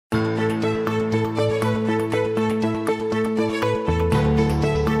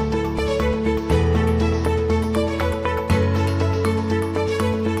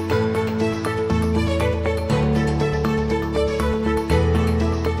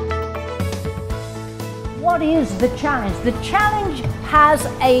what is the challenge? The challenge has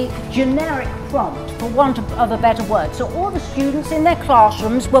a generic prompt, for want of a better word. So all the students in their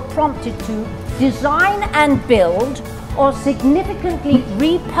classrooms were prompted to design and build or significantly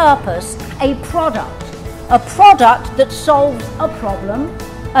repurpose a product that solves a problem,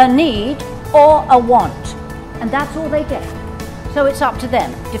 a need, or a want. And that's all they get. So it's up to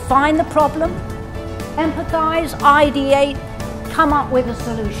them. Define the problem, empathize, ideate, come up with a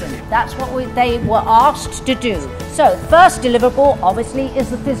solution. That's what they were asked to do. So the first deliverable obviously is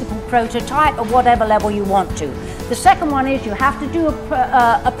the physical prototype at whatever level you want to. The second one is you have to do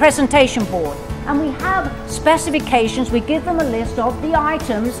a presentation board. And we have specifications. We give them a list of the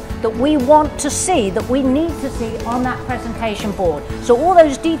items that we want to see, that we need to see on that presentation board. So all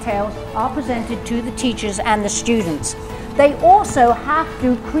those details are presented to the teachers and the students. They also have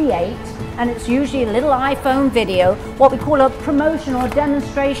to create, and it's usually a little iPhone video, what we call a promotion or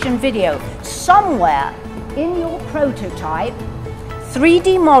demonstration video. Somewhere in your prototype,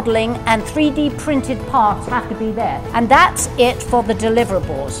 3D modeling and 3D printed parts have to be there. And that's it for the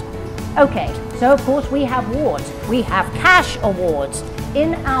deliverables. Okay, so of course we have awards. We have cash awards.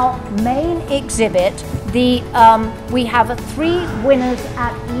 In our main exhibit, we have 3 winners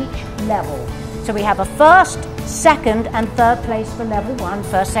at each level. So we have a first, second and third place for level 1,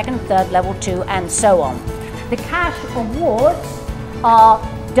 first, second, third, level 2, and so on. The cash awards are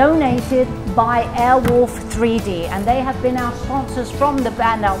donated by Airwolf 3D, and they have been our sponsors from the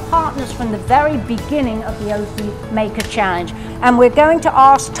band, our partners from the very beginning of the ocMaker Challenge. And we're going to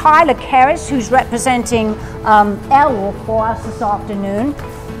ask Tyler Kerris, who's representing Airwolf for us this afternoon,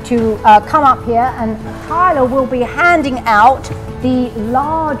 to come up here, and Tyler will be handing out the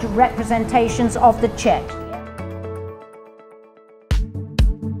large representations of the check.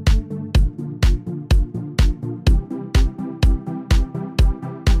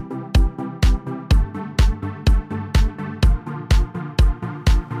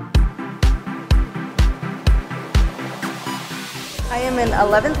 I am in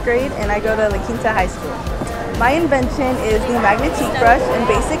 11th grade and I go to La Quinta High School. My invention is the magnetique brush, and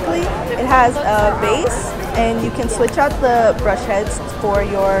basically it has a base and you can switch out the brush heads for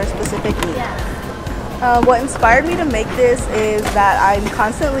your specific need. What inspired me to make this is that I'm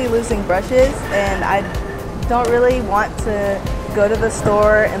constantly losing brushes and I don't really want to go to the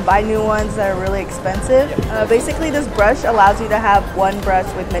store and buy new ones that are really expensive. Basically this brush allows you to have one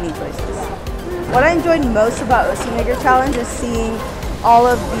brush with many choices. What I enjoyed most about ocMaker Challenge is seeing all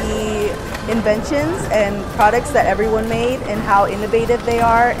of the inventions and products that everyone made and how innovative they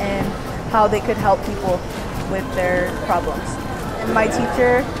are and how they could help people with their problems. And my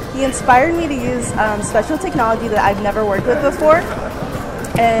teacher, he inspired me to use special technology that I've never worked with before,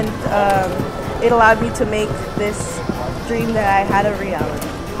 and it allowed me to make this dream that I had a reality.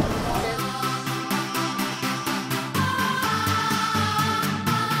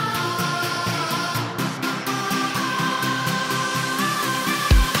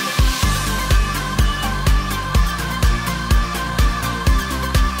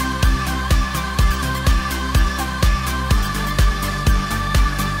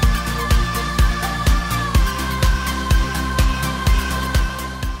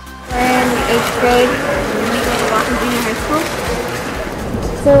 Grade in Junior High School.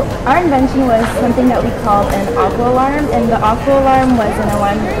 So our invention was something that we called an aqua alarm, and the aqua alarm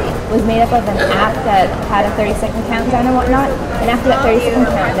was made up of an app that had a 30-second countdown and whatnot. And after that 30-second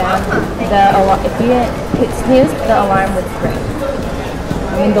countdown, if you didn't hit snooze, the alarm would spray.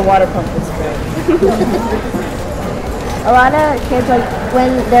 I mean, the water pump would spray. A lot of kids, like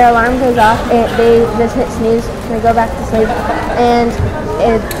when their alarm goes off, they just hit snooze and they go back to sleep, and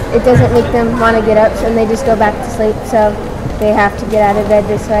it doesn't make them want to get up, so they just go back to sleep. So they have to get out of bed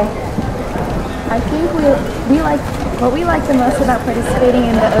this way. I think what we liked the most about participating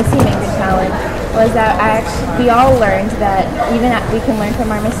in the ocMaker Challenge was that we all learned that we can learn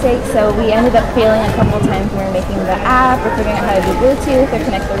from our mistakes. So we ended up failing a couple times when we were making the app or figuring out how to do Bluetooth or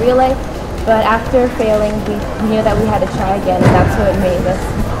connect the relay. But after failing, we knew that we had to try again, and that's what made us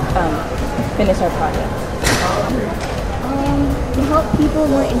finish our project. To help people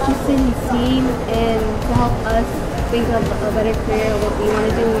more interested in STEAM and to help us think of a better career, what we want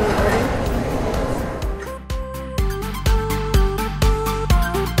to do when we're older.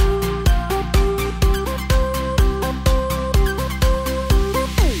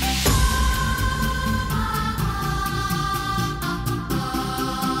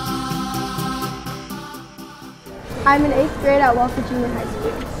 I'm in 8th grade at Walford Junior High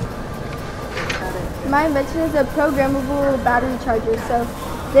School. My invention is a programmable battery charger. So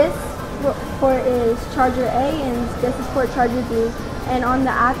this port is charger A and this is port charger B. And on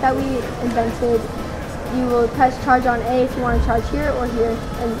the app that we invented, you will press charge on A if you want to charge here or here.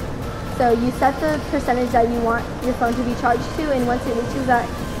 And so you set the percentage that you want your phone to be charged to, and once it reaches that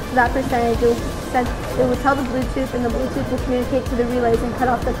percentage, it will tell the Bluetooth, and the Bluetooth will communicate to the relays and cut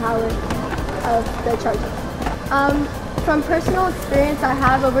off the power of the charger. From personal experience, I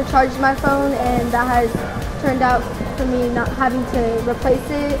have overcharged my phone, and that has turned out for me not having to replace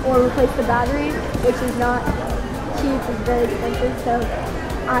it or replace the battery, which is not cheap, it's very expensive. So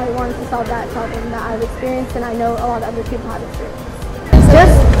I wanted to solve that problem that I've experienced, and I know a lot of other people have experienced.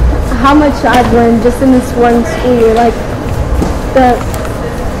 Just how much I've learned just in this one school year,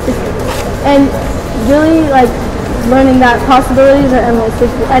 and really learning that possibilities are endless.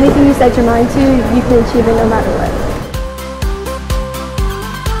 If anything you set your mind to, you can achieve it no matter what.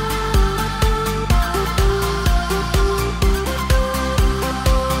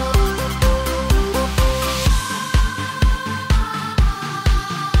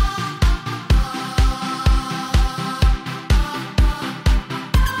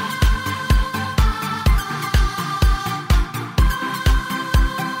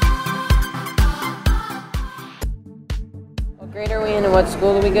 What grade are we in and what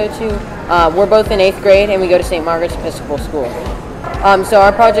school do we go to? We're both in 8th grade and we go to St. Margaret's Episcopal School. So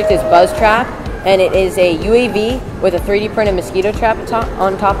our project is Buzz Trap, and it is a UAV with a 3D printed mosquito trap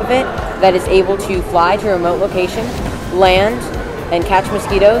on top of it that is able to fly to a remote location, land, and catch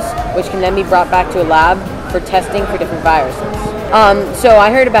mosquitoes, which can then be brought back to a lab for testing for different viruses. So I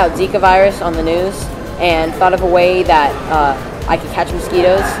heard about Zika virus on the news and thought of a way that I could catch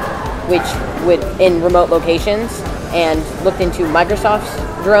mosquitoes, which would in remote locations, and looked into Microsoft's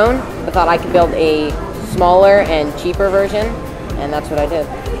drone. I thought I could build a smaller and cheaper version, and that's what I did.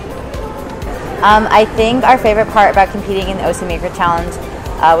 I think our favorite part about competing in the ocMaker Challenge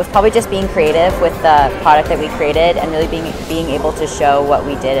was probably just being creative with the product that we created and really being able to show what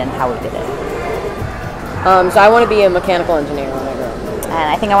we did and how we did it. So I want to be a mechanical engineer when I grow up. And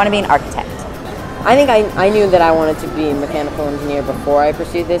I think I want to be an architect. I think I knew that I wanted to be a mechanical engineer before I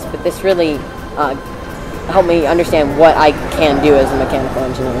pursued this, but this really helped me understand what I can do as a mechanical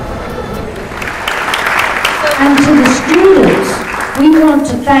engineer. And to the students, we want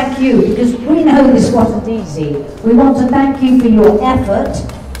to thank you, because we know this wasn't easy. We want to thank you for your effort,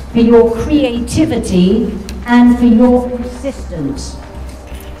 for your creativity, and for your persistence.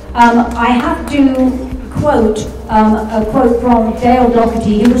 I have to quote a quote from Dale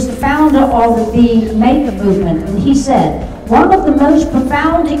Doherty, who was the founder of the Maker movement, and he said, "One of the most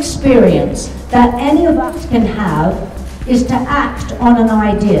profound experience that any of us can have is to act on an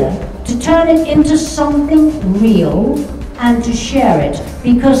idea, to turn it into something real, and to share it,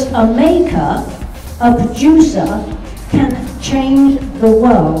 because a maker, a producer, can change the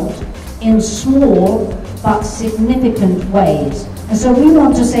world in small but significant ways." And so we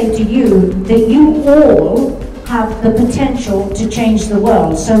want to say to you that you all have the potential to change the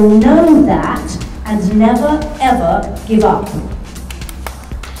world. So know that and never ever give up.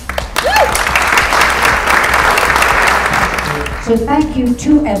 So thank you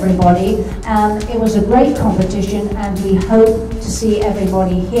to everybody. It was a great competition, and we hope to see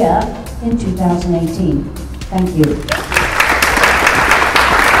everybody here in 2018. Thank you.